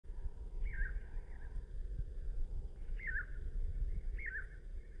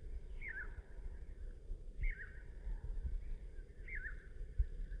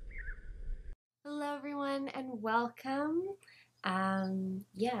welcome.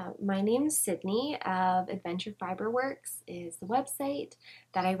 My name is Sydney of Adventure Fibre Works is the website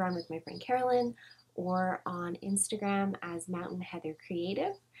that I run with my friend Carolyn, or on Instagram as Mountain Heather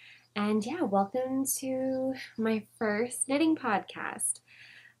Creative. And welcome to my first knitting podcast.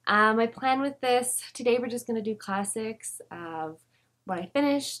 My plan with this, today we're just going to do classics of what I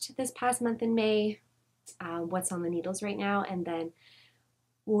finished this past month in May, what's on the needles right now, and then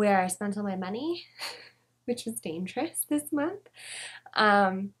where I spent all my money, which was dangerous this month.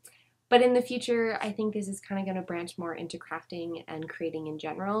 But in the future, I think this is kind of going to branch more into crafting and creating in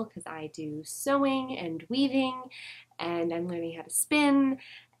general, because I do sewing and weaving, and I'm learning how to spin,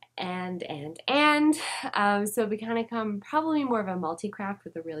 and. So we kind of come probably more of a multi-craft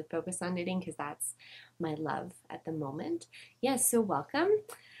with a really focus on knitting, because that's my love at the moment. Yes, so welcome.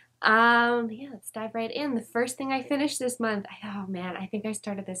 Let's dive right in. The first thing I finished this month, I think I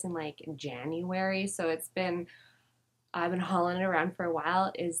started this in like January, so I've been hauling it around for a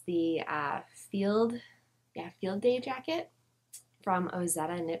while, is the Field Day jacket from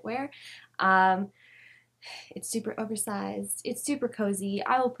Ozetta Knitwear. It's super oversized, it's super cozy.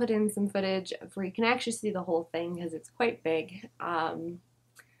 I will put in some footage where you can actually see the whole thing because it's quite big.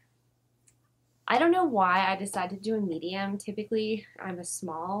 I don't know why I decided to do a medium. Typically, I'm a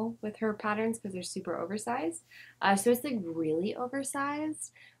small with her patterns because they're super oversized. So it's like really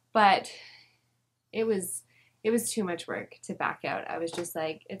oversized, but it was too much work to back out. I was just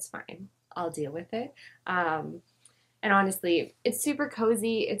like, it's fine, I'll deal with it. And honestly, it's super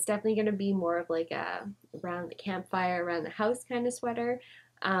cozy. It's definitely going to be more of like a around the campfire, around the house kind of sweater,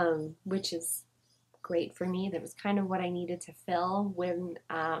 which is great for me. That was kind of what I needed to fill when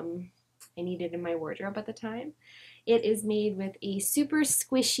I needed in my wardrobe at the time. It is made with a super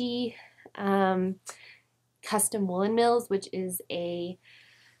squishy Custom Woolen Mills, which is a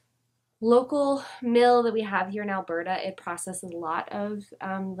local mill that we have here in Alberta. It processes a lot of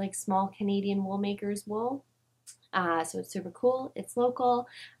like small Canadian wool makers' wool. So it's super cool. It's local.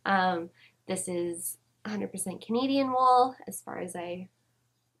 This is 100% Canadian wool as far as I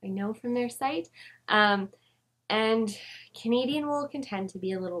know from their site. And Canadian wool can tend to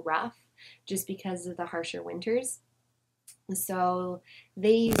be a little rough just because of the harsher winters. So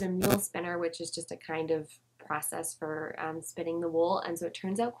they use a mule spinner, which is just a kind of process for spinning the wool, and so it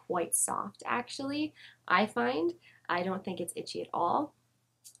turns out quite soft actually, I find. I don't think it's itchy at all.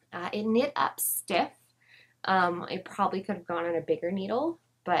 It knit up stiff. It probably could have gone on a bigger needle,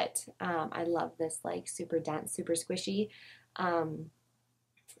 but I love this like super dense, super squishy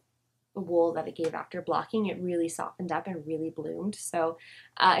wool that it gave after blocking. It really softened up and really bloomed. So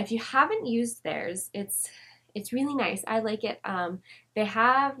if you haven't used theirs, it's really nice. I like it. They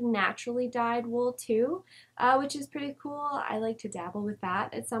have naturally dyed wool too, which is pretty cool. I like to dabble with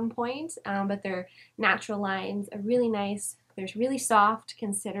that at some point, but their natural lines are really nice. They're really soft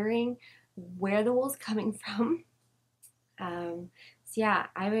considering where the wool's coming from.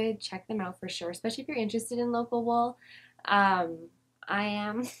 I would check them out for sure, especially if you're interested in local wool. I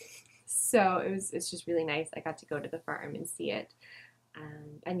am. So it's just really nice. I got to go to the farm and see it.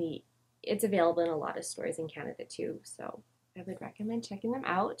 It's available in a lot of stores in Canada too, so I would recommend checking them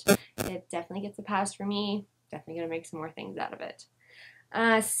out. It definitely gets a pass for me. Definitely gonna make some more things out of it.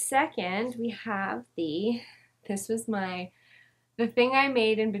 Second, we have this was the thing I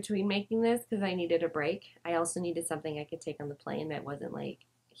made in between making this because I needed a break. I also needed something I could take on the plane that wasn't like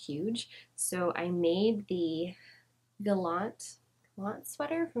huge. So I made the Gallant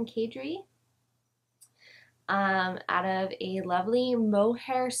sweater from Kadri out of a lovely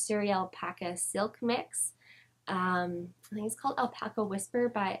mohair Suri alpaca silk mix. I think it's called Alpaca Whisper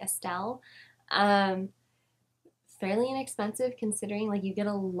by Estelle. Fairly inexpensive considering like you get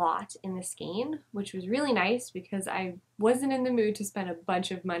a lot in the skein, which was really nice because I wasn't in the mood to spend a bunch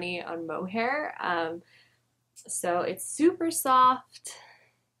of money on mohair. So it's super soft.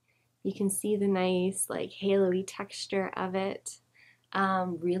 You can see the nice like halo-y texture of it.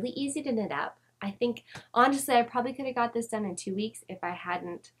 Really easy to knit up. I think, honestly, I probably could have got this done in 2 weeks if I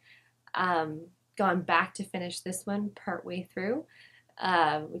hadn't gone back to finish this one partway through.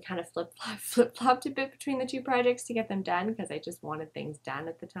 We kind of flip-flopped a bit between the two projects to get them done because I just wanted things done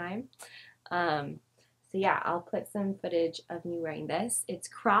at the time. I'll put some footage of me wearing this. It's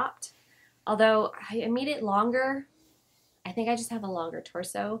cropped, although I made it longer. I think I just have a longer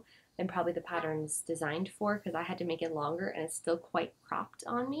torso than probably the pattern's designed for because I had to make it longer and it's still quite cropped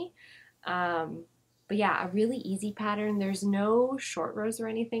on me. A really easy pattern. There's no short rows or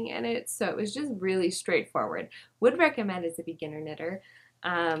anything in it, so it was just really straightforward. Would recommend as a beginner knitter.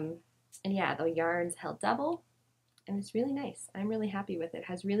 The yarn's held double, and it's really nice. I'm really happy with it. It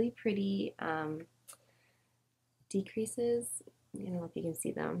has really pretty decreases. I don't know if you can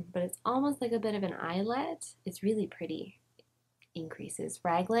see them, but it's almost like a bit of an eyelet. It's really pretty. Increases.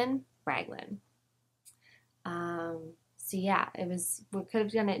 Raglan. So yeah, we could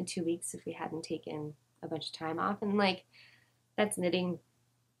have done it in 2 weeks if we hadn't taken a bunch of time off. And like, that's knitting.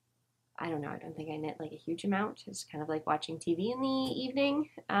 I don't know. I don't think I knit like a huge amount. It's kind of like watching TV in the evening.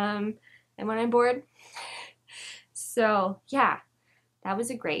 And when I'm bored. So yeah, that was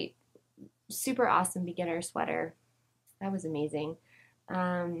a great, super awesome beginner sweater. That was amazing.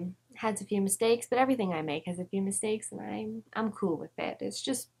 Had a few mistakes, but everything I make has a few mistakes, and I'm cool with it. It's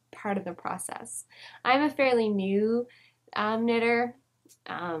just part of the process. I'm a fairly new knitter,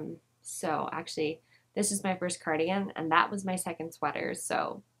 so actually this is my first cardigan, and that was my second sweater,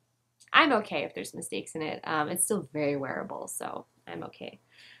 so I'm okay if there's mistakes in it. It's still very wearable, so I'm okay.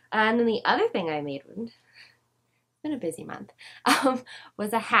 And then the other thing I made, it's been a busy month,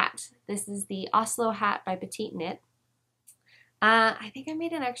 was a hat. This is the Oslo hat by Petite Knit. I think I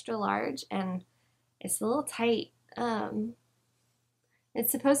made an extra large, and it's a little tight.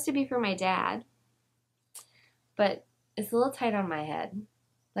 It's supposed to be for my dad, but it's a little tight on my head.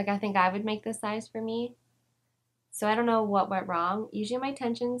 Like, I think I would make this size for me. So I don't know what went wrong. Usually my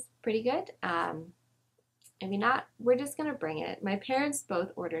tension's pretty good. Maybe not. We're just going to bring it. My parents both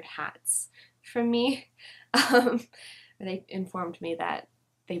ordered hats from me. They informed me that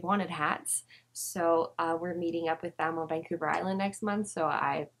they wanted hats. So we're meeting up with them on Vancouver Island next month. So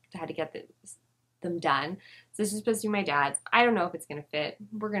I had to get them done. So this is supposed to be my dad's. I don't know if it's going to fit.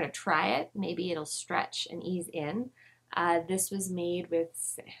 We're going to try it. Maybe it'll stretch and ease in. This was made with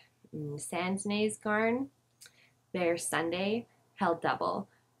Sansnays yarn. Their Sunday held double.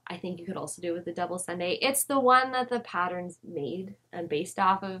 I think you could also do it with the double Sunday. It's the one that the pattern's made and based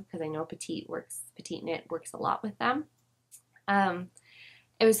off of, because I know Petite Knit works a lot with them.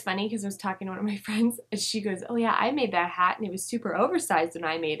 It was funny because I was talking to one of my friends, and she goes, "Oh yeah, I made that hat and it was super oversized when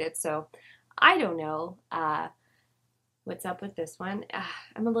I made it." So I don't know what's up with this one.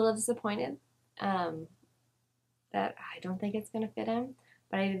 I'm a little disappointed that I don't think it's going to fit him,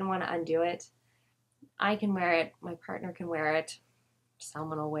 but I didn't want to undo it. I can wear it. My partner can wear it.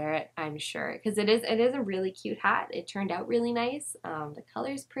 Someone will wear it, I'm sure, because it is a really cute hat. It turned out really nice. The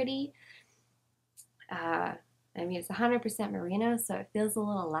color's pretty. I mean, it's 100% merino, so it feels a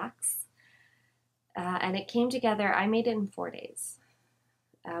little luxe. And it came together. I made it in 4 days.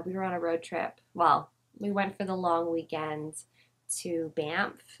 We were on a road trip. Well, we went for the long weekend to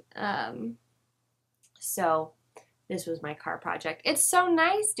Banff. So this was my car project. It's so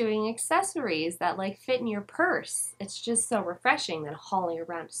nice doing accessories that like fit in your purse. It's just so refreshing than hauling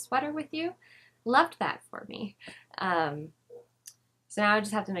around a sweater with you. Loved that for me. So now I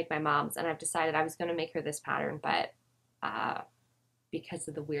just have to make my mom's, and I've decided I was going to make her this pattern, but because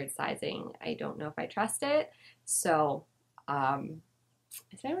of the weird sizing, I don't know if I trust it. So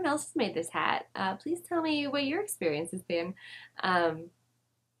if anyone else has made this hat, please tell me what your experience has been.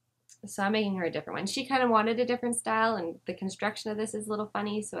 So I'm making her a different one. She kind of wanted a different style, and the construction of this is a little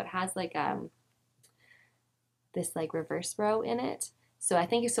funny. So it has like this like reverse row in it. So I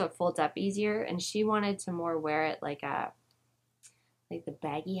think so it folds up easier, and she wanted to more wear it like the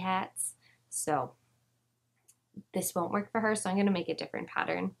baggy hats. So this won't work for her, so I'm going to make a different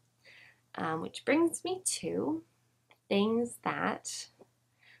pattern. Which brings me to things that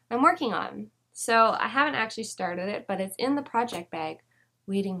I'm working on. So I haven't actually started it, but it's in the project bag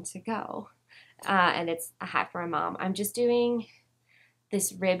waiting to go. And it's a hat for my mom. I'm just doing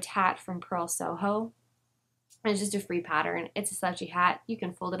this ribbed hat from Pearl Soho. It's just a free pattern. It's a slouchy hat. You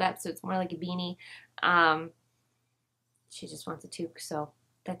can fold it up so it's more like a beanie. She just wants a toque, so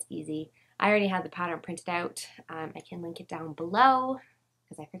that's easy. I already had the pattern printed out. I can link it down below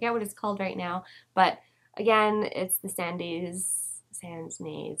because I forget what it's called right now. But again, it's the Sansnays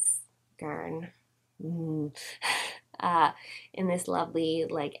yarn in this lovely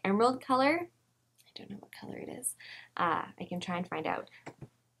like emerald color. I don't know what color it is. I can try and find out.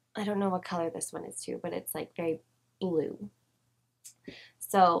 I don't know what color this one is too, but it's like very blue.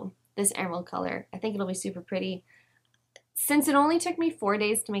 So this emerald color, I think it'll be super pretty. Since it only took me 4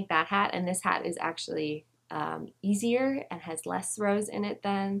 days to make that hat, and this hat is actually easier and has less rows in it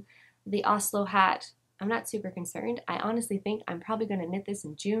than the Oslo hat, I'm not super concerned. I honestly think I'm probably going to knit this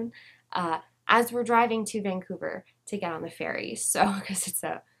in June as we're driving to Vancouver to get on the ferry. So, because it's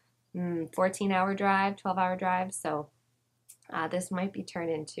a 14-hour drive, 12-hour drive. So this might be turned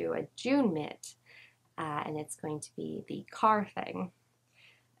into a June knit, and it's going to be the car thing.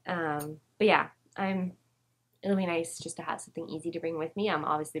 But yeah, it'll be nice just to have something easy to bring with me. I'm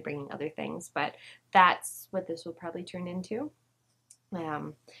obviously bringing other things, but that's what this will probably turn into.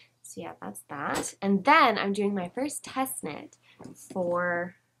 So yeah, that's that. And then I'm doing my first test knit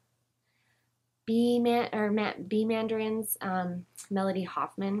for Bee Mandarin's Melody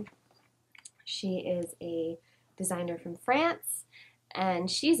Hoffman. She is a designer from France, and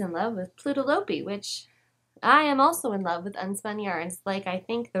she's in love with Plutalopi, which I am also in love with unspun yarns, like I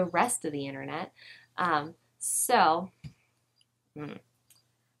think the rest of the internet. So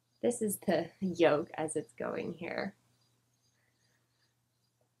this is the yoke as it's going here.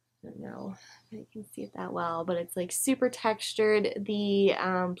 I don't know if I can see it that well, but it's like super textured. The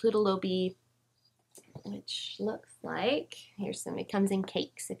Plutalopi, which looks like, here's some, it comes in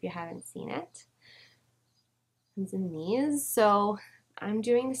cakes if you haven't seen it. It comes in these. So I'm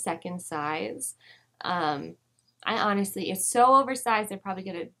doing the second size. I honestly, it's so oversized, I probably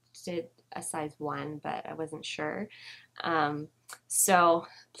could have did a size 1, but I wasn't sure. So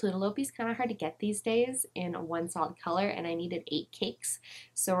Plutalopi is kind of hard to get these days in a 1 solid color, and I needed 8 cakes.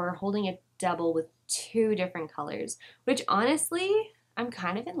 So we're holding a double with 2 different colors, which honestly, I'm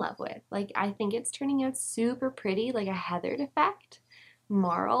kind of in love with. Like, I think it's turning out super pretty, like a heathered effect.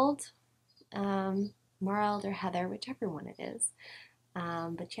 Marled or heather, whichever one it is.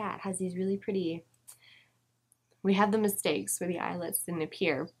 But yeah, it has these really pretty, we had the mistakes where the eyelets didn't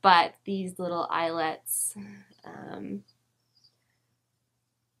appear, but these little eyelets,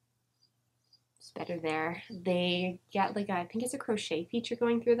 it's better there. They get like, I think it's a crochet feature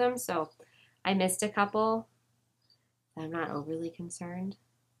going through them, so I missed a couple. I'm not overly concerned.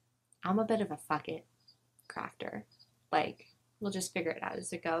 I'm a bit of a fuck it crafter. Like, we'll just figure it out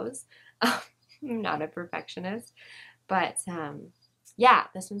as it goes. I'm not a perfectionist, but yeah,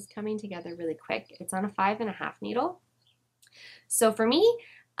 this one's coming together really quick. It's on a 5.5 needle. So for me,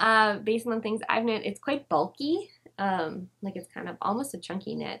 based on things I've knit, it's quite bulky. Like it's kind of almost a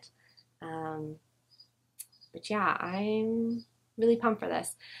chunky knit. But yeah, I'm really pumped for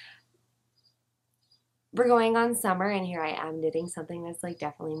this. We're going on summer, and here I am knitting something that's like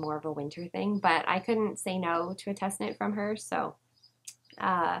definitely more of a winter thing, but I couldn't say no to a test knit from her, so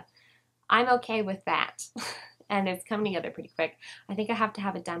I'm okay with that. And it's coming together pretty quick. I think I have to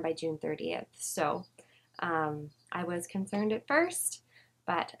have it done by June 30th, so I was concerned at first,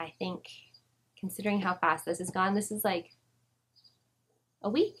 but I think considering how fast this has gone, this is like a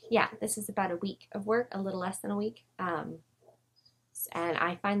week? Yeah, this is about a week of work, a little less than a week. And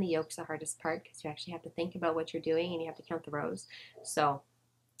I find the yoke's the hardest part because you actually have to think about what you're doing and you have to count the rows. So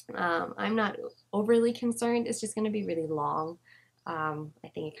I'm not overly concerned. It's just going to be really long. I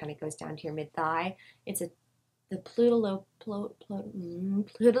think it kind of goes down to your mid-thigh. It's the Plutalopi.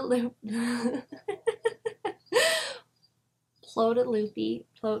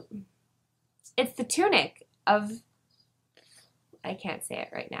 It's the tunic of, I can't say it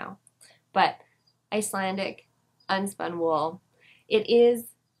right now, but Icelandic unspun wool. It is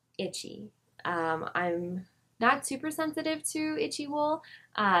itchy. I'm not super sensitive to itchy wool.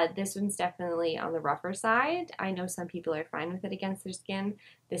 This one's definitely on the rougher side. I know some people are fine with it against their skin.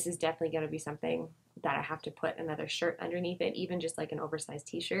 This is definitely going to be something that I have to put another shirt underneath it, even just like an oversized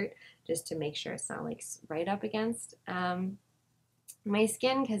t-shirt, just to make sure it's not like right up against my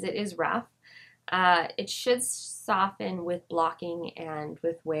skin, because it is rough. It should soften with blocking and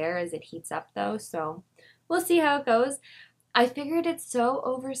with wear as it heats up though, so we'll see how it goes. I figured it's so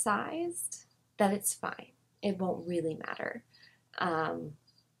oversized that it's fine. It won't really matter.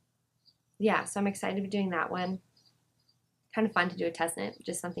 Yeah, so I'm excited to be doing that one. Kind of fun to do a test knit,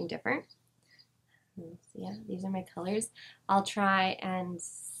 just something different. So yeah, these are my colors. I'll try and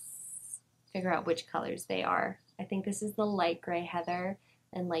figure out which colors they are. I think this is the light gray heather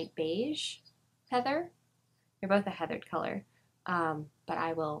and light beige heather. They're both a heathered color, but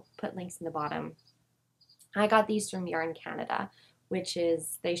I will put links in the bottom. I got these from Yarn Canada, which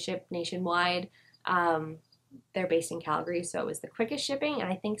is, they ship nationwide. They're based in Calgary, so it was the quickest shipping,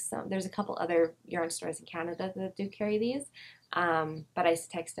 and I think there's a couple other yarn stores in Canada that do carry these, but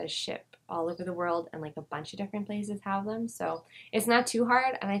Icetex does ship all over the world, and like a bunch of different places have them, so it's not too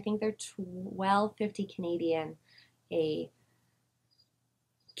hard, and I think they're $12.50 Canadian a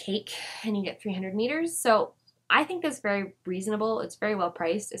cake, and you get 300 meters, so I think that's very reasonable. It's very well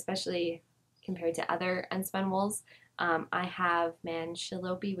priced, especially compared to other unspun wools. I have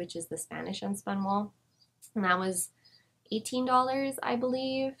Manchilopi, which is the Spanish unspun wool, and that was $18, I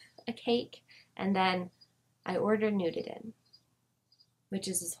believe, a cake. And then I ordered Nudiden, which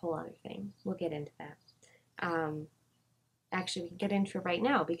is this whole other thing. We'll get into that. Actually, we can get into it right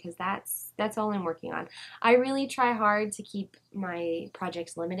now because that's all I'm working on. I really try hard to keep my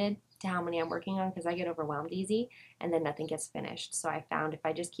projects limited to how many I'm working on because I get overwhelmed easy and then nothing gets finished. So I found if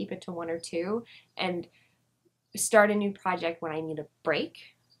I just keep it to 1 or 2 and start a new project when I need a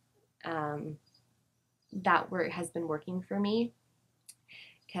break, that work has been working for me,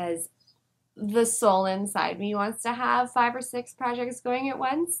 because the soul inside me wants to have 5 or 6 projects going at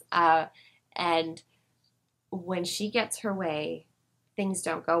once. And when she gets her way, things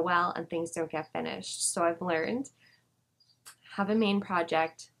don't go well and things don't get finished. So I've learned, have a main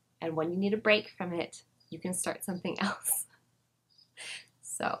project, and when you need a break from it, you can start something else.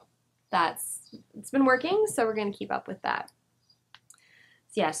 So it's been working, so we're going to keep up with that.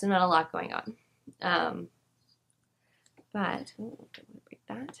 So yeah, so not a lot going on. But, I'm going to break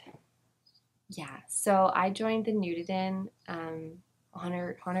that. Yeah, so I joined the Nudiden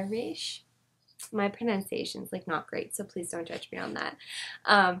Honorarish. My pronunciation's like not great, so please don't judge me on that.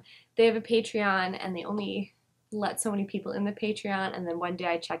 They have a Patreon, and they only let so many people in the Patreon, and then one day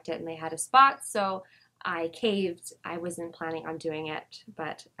I checked it and they had a spot, so I caved. I wasn't planning on doing it,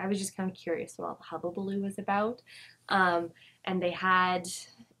 but I was just kind of curious what the hubbubaloo was about. And they had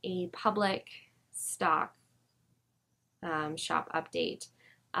a public stock shop update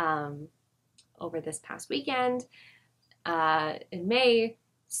over this past weekend in May,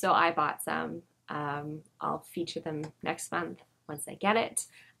 so I bought some. I'll feature them next month once I get it,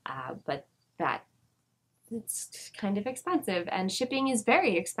 but it's kind of expensive, and shipping is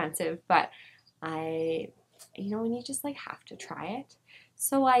very expensive, but when you just like have to try it,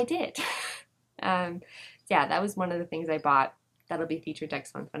 so I did. Yeah, that was one of the things I bought. That'll be featured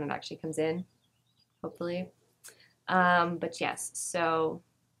next month when it actually comes in, hopefully. But yes, so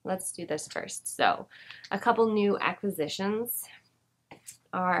let's do this first. So a couple new acquisitions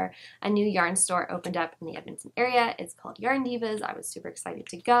are a new yarn store opened up in the Edmonton area. It's called Yarn Divas. I was super excited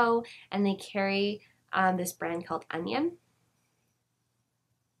to go, and they carry this brand called Onion.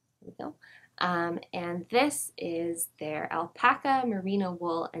 There we go. And this is their alpaca, merino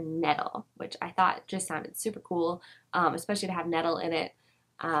wool, and nettle, which I thought just sounded super cool, especially to have nettle in it.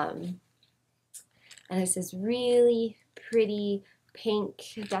 And it's this really pretty pink,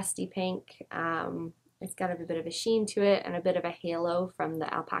 dusty pink. It's got a bit of a sheen to it and a bit of a halo from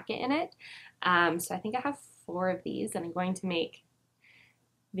the alpaca in it. So I think I have 4 of these, and I'm going to make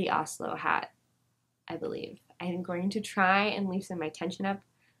the Oslo hat, I believe. I'm going to try and loosen my tension up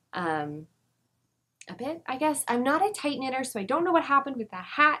a bit, I guess. I'm not a tight knitter, so I don't know what happened with that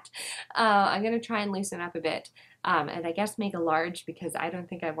hat. I'm going to try and loosen up a bit, and I guess make a large, because I don't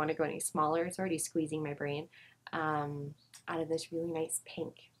think I want to go any smaller. It's already squeezing my brain out of this really nice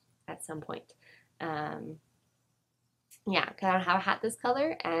pink at some point. Yeah, because I don't have a hat this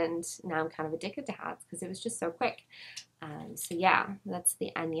color, and now I'm kind of addicted to hats because it was just so quick. So yeah, that's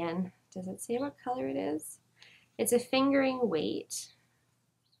the Onion. Does it say what color it is? It's a fingering weight.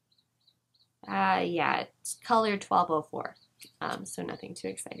 Yeah, it's color 1204. So nothing too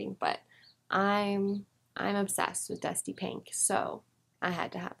exciting, but I'm obsessed with dusty pink, so I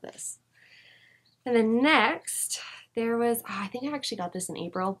had to have this. And then next, there was, I think I actually got this in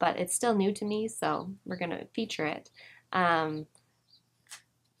April, but it's still new to me, so we're going to feature it.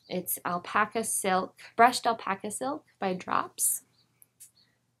 It's alpaca silk, brushed alpaca silk by Drops.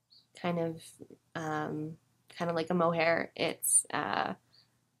 Kind of like a mohair. It's,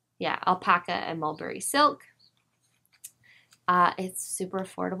 yeah, alpaca and mulberry silk. It's super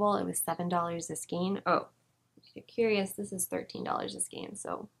affordable. It was $7 a skein. Oh, if you're curious, this is $13 a skein,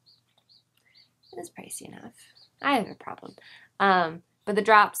 so it is pricey enough. I have a problem. But the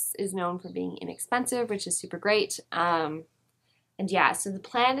Drops is known for being inexpensive, which is super great. And yeah, so the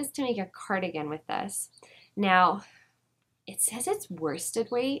plan is to make a cardigan with this. Now, it says it's worsted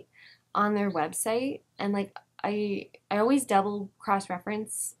weight on their website, and like I always double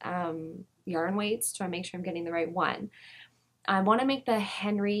cross-reference yarn weights to make sure I'm getting the right one. I want to make the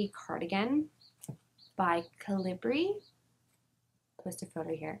Henry cardigan by Calibri. Post a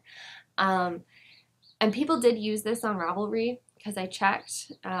photo here. And people did use this on Ravelry because I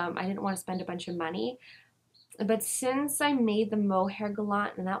checked. I didn't want to spend a bunch of money. But since I made the mohair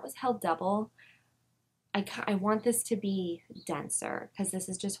gallant and that was held double, I want this to be denser because this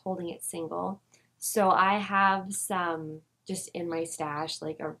is just holding it single. So I have some just in my stash,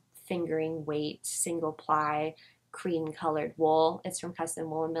 like a fingering weight, single ply, cream colored wool. It's from Custom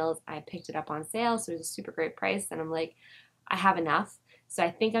Woolen Mills. I picked it up on sale, so it was a super great price. And I'm like, I have enough. So I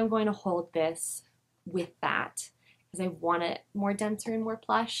think I'm going to hold this with that because I want it more denser and more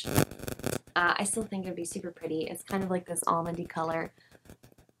plush. I still think it'd be super pretty. It's kind of like this almondy color,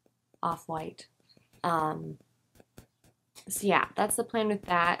 off-white. So yeah, that's the plan with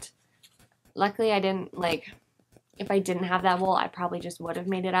that. Luckily I didn't, like, if I didn't have that wool, I probably just would have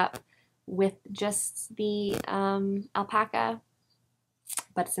made it up with just the alpaca.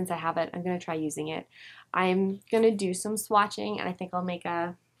 But since I have it, I'm going to try using it. I'm going to do some swatching, and I think I'll make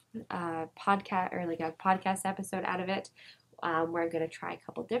a podcast or like a podcast episode out of it, where I'm going to try a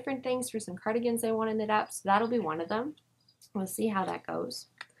couple different things for some cardigans I want to knit up. So that'll be one of them. We'll see how that goes.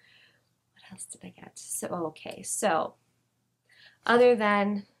 What else did I get? So other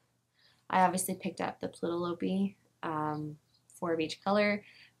than, I obviously picked up the Plutalope, 4 of each color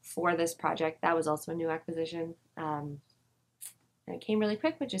for this project. That was also a new acquisition. And it came really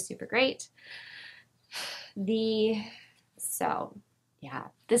quick, which is super great. This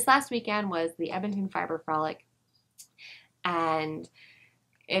last weekend was the Edmonton Fibre Frolic, and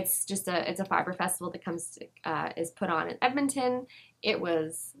it's a fiber festival that is put on in Edmonton. It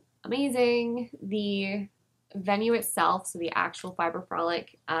was amazing. The venue itself, so the actual Fibre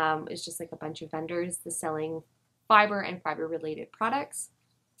Frolic, is just like a bunch of vendors selling fiber and fiber related products.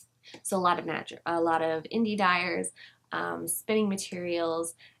 So a lot of indie dyers, spinning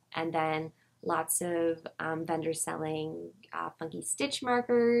materials, and then lots of vendors selling funky stitch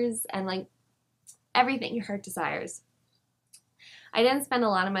markers and like everything your heart desires. I didn't spend a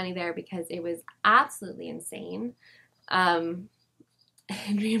lot of money there because it was absolutely insane. And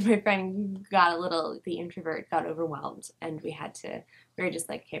me and my friend the introvert got overwhelmed, and we were just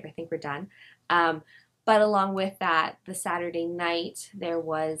like, okay, I think we're done. But along with that, the Saturday night, there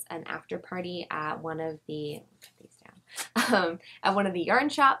was an after party at one of the yarn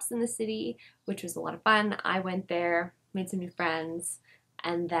shops in the city, which was a lot of fun. I went there, made some new friends,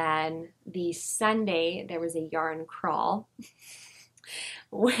 and then the Sunday, there was a yarn crawl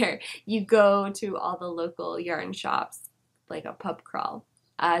where you go to all the local yarn shops, like a pub crawl.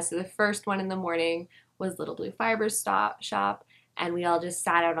 So the first one in the morning was Little Blue Fiber shop, and we all just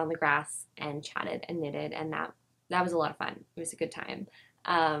sat out on the grass and chatted and knitted, and that was a lot of fun. It was a good time.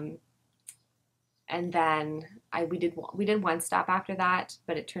 And then we did one stop after that,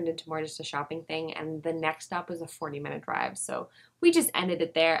 but it turned into more just a shopping thing, and the next stop was a 40-minute drive, so we just ended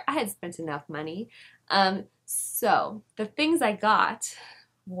it there. I had spent enough money. So the things I got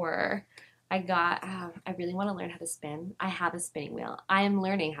were, I really want to learn how to spin. I have a spinning wheel. I am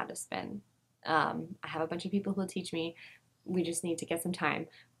learning how to spin. I have a bunch of people who will teach me. We just need to get some time.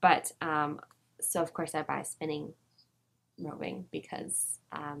 But so of course I buy spinning roving because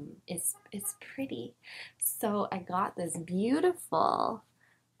it's pretty. So I got this beautiful,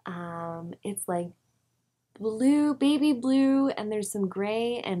 it's like blue, baby blue, and there's some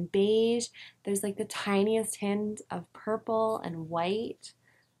gray and beige. There's like the tiniest hint of purple and white.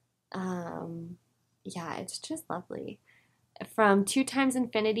 Yeah, it's just lovely. From 2 Times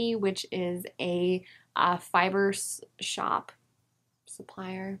Infinity, which is a fiber shop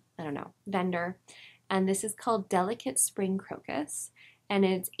supplier, I don't know, vendor. And this is called Delicate Spring Crocus, and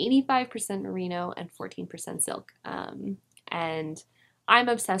it's 85% merino and 14% silk. And I'm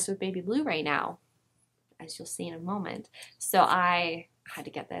obsessed with baby blue right now, as you'll see in a moment. So I had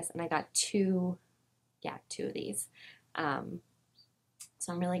to get this, and I got two of these.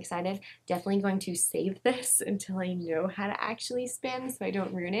 So I'm really excited. Definitely going to save this until I know how to actually spin so I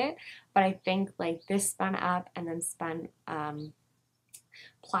don't ruin it. But I think like this spun up and then spun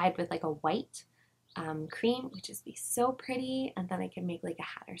plied with like a white cream, which is be so pretty, and then I can make like a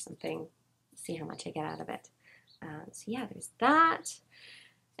hat or something. See how much I get out of it. So yeah, there's that.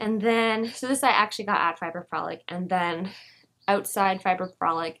 And then, so this I actually got at Fibre Frolic, and then outside Fibre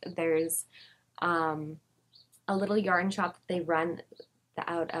Frolic, there's a little yarn shop that they run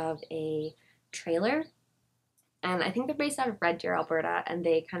out of a trailer, and I think they're based out of Red Deer, Alberta, and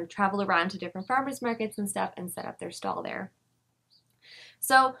they kind of travel around to different farmers markets and stuff and set up their stall there.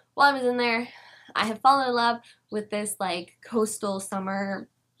 So while I was in there, I have fallen in love with this like coastal summer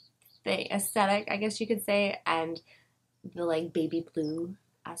aesthetic, I guess you could say, and the like baby blue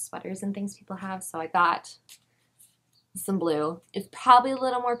sweaters and things people have. So I got some blue. It's probably a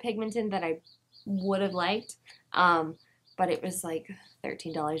little more pigmented than I would have liked, but it was like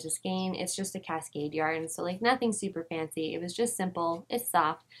 $13 a skein. It's just a cascade yarn, so like nothing super fancy. It was just simple. It's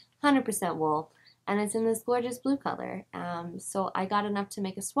soft, 100% wool, and it's in this gorgeous blue color. So I got enough to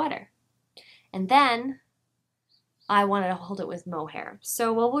make a sweater. And then I wanted to hold it with mohair.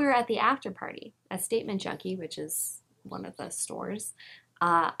 So while we were at the after party at Statement Junkie, which is one of the stores,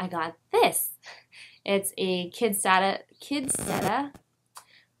 I got this. It's a kids seta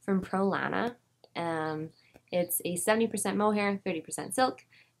from Prolana. It's a 70% mohair, 30% silk,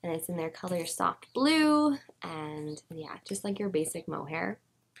 and it's in their color soft blue, and yeah, just like your basic mohair.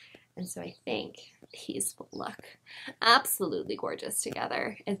 And so I think these will look absolutely gorgeous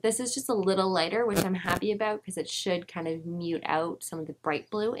together. If this is just a little lighter, which I'm happy about because it should kind of mute out some of the bright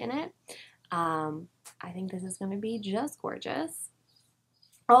blue in it. I think this is going to be just gorgeous.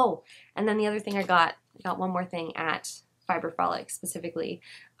 Oh, and then the other thing I got one more thing at Fibre Frolic specifically.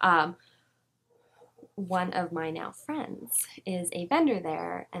 One of my now friends is a vendor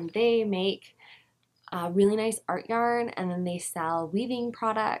there, and they make really nice art yarn, and then they sell weaving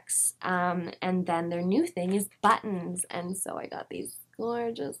products, and then their new thing is buttons, and so I got these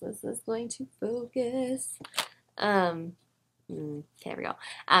gorgeous, this is going to focus, there we go,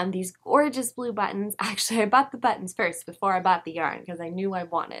 these gorgeous blue buttons. Actually, I bought the buttons first before I bought the yarn, because I knew I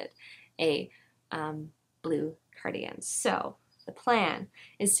wanted a blue cardigan. So the plan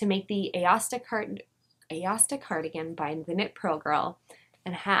is to make the Aosta cardigan by the Knit Pearl Girl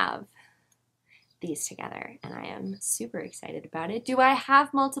and have these together, and I am super excited about it. Do I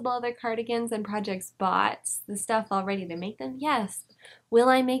have multiple other cardigans and projects bought the stuff all ready to make them? Yes. Will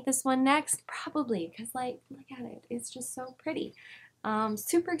I make this one next? Probably, because like, look at it, it's just so pretty.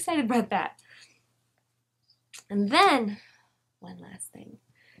 Super excited about that. And then one last thing.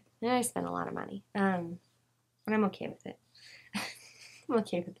 Now I spent a lot of money, and I'm okay with it. I'm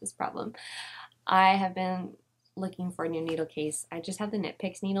okay with this problem. I have been looking for a new needle case. I just have the Knit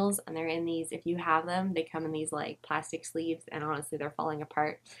Picks needles, and they're in these, if you have them, they come in these like plastic sleeves, and honestly they're falling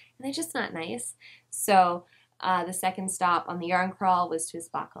apart and they're just not nice. So the second stop on the yarn crawl was to a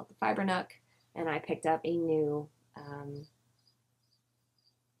spot called the Fibre Nook, and I picked up a new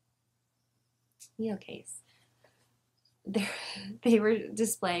needle case. They were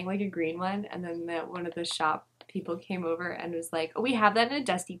displaying like a green one, and then one of the shop people came over and was like, oh, we have that in a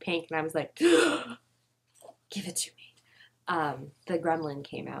dusty pink, and I was like, give it to me. The gremlin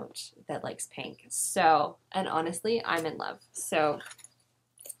came out that likes pink. So, and honestly, I'm in love. So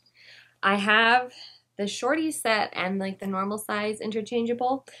I have the shorty set and like the normal size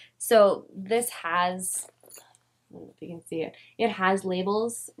interchangeable. So this has, I don't know if you can see it, it has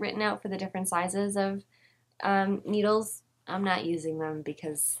labels written out for the different sizes of needles. I'm not using them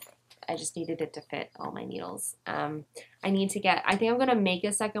because I just needed it to fit all my needles. I think I'm going to make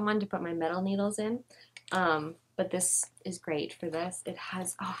a second one to put my metal needles in. But this is great for this. It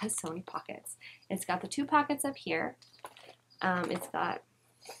has so many pockets. It's got the 2 pockets up here. It's got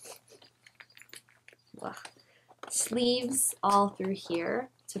sleeves all through here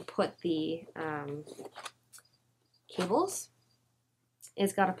to put the cables.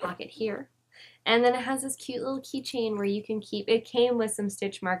 It's got a pocket here. And then it has this cute little keychain where you can keep, it came with some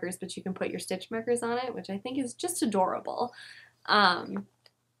stitch markers, but you can put your stitch markers on it, which I think is just adorable. And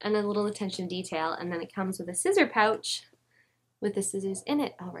a little attention detail, and then it comes with a scissor pouch with the scissors in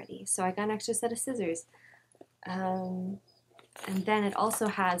it already. So I got an extra set of scissors. And then it also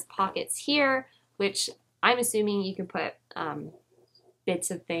has pockets here, which I'm assuming you can put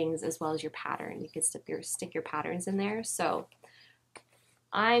bits of things as well as your pattern. You can stick your patterns in there. So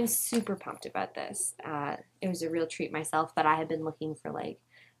I'm super pumped about this. It was a real treat myself, but I had been looking for like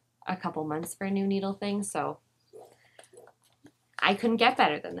a couple months for a new needle thing, so I couldn't get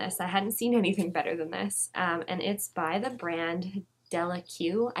better than this. I hadn't seen anything better than this. And it's by the brand Della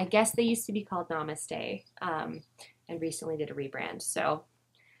Q. I guess they used to be called Namaste, and recently did a rebrand. So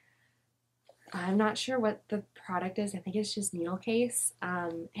I'm not sure what the product is. I think it's just needle case.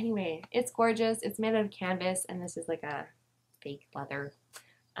 Anyway, it's gorgeous. It's made out of canvas, and this is like a fake leather.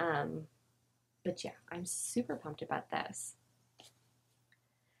 But yeah, I'm super pumped about this.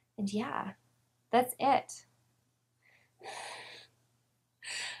 And yeah, that's it.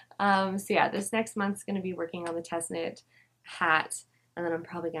 So yeah, this next month's going to be working on the test knit hat, and then I'm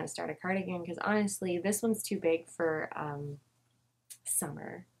probably going to start a cardigan, because honestly, this one's too big for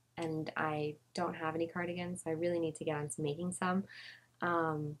summer, and I don't have any cardigans, so I really need to get on to making some.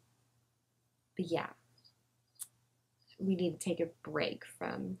 But yeah, we need to take a break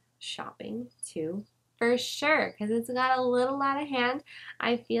from shopping too, for sure, because it's got a little out of hand.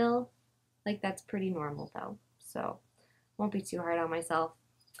 I feel like that's pretty normal though, so won't be too hard on myself.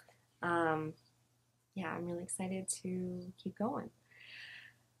 Yeah, I'm really excited to keep going.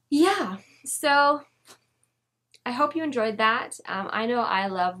 Yeah, so I hope you enjoyed that. I know I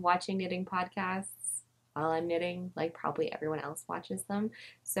love watching knitting podcasts while I'm knitting, like probably everyone else watches them.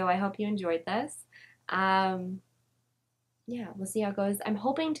 So I hope you enjoyed this. Yeah, we'll see how it goes. I'm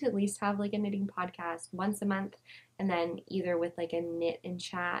hoping to at least have like a knitting podcast once a month, and then either with like a knit and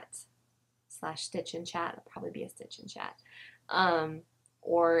chat / stitch and chat. It'll probably be a stitch and chat.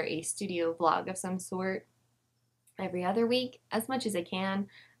 Or a studio vlog of some sort every other week, as much as I can.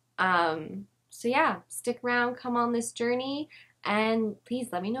 So yeah, stick around, come on this journey, and please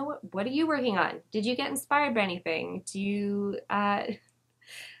let me know what are you working on? Did you get inspired by anything? Do you have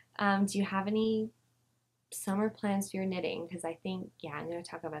any summer plans for your knitting? Because I think, yeah, I'm going to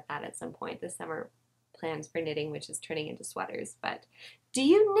talk about that at some point, the summer plans for knitting, which is turning into sweaters. But do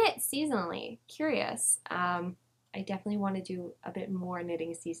you knit seasonally? Curious. I definitely want to do a bit more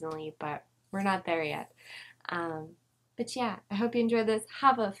knitting seasonally, but we're not there yet. But yeah, I hope you enjoyed this.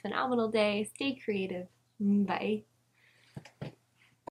 Have a phenomenal day. Stay creative. Bye.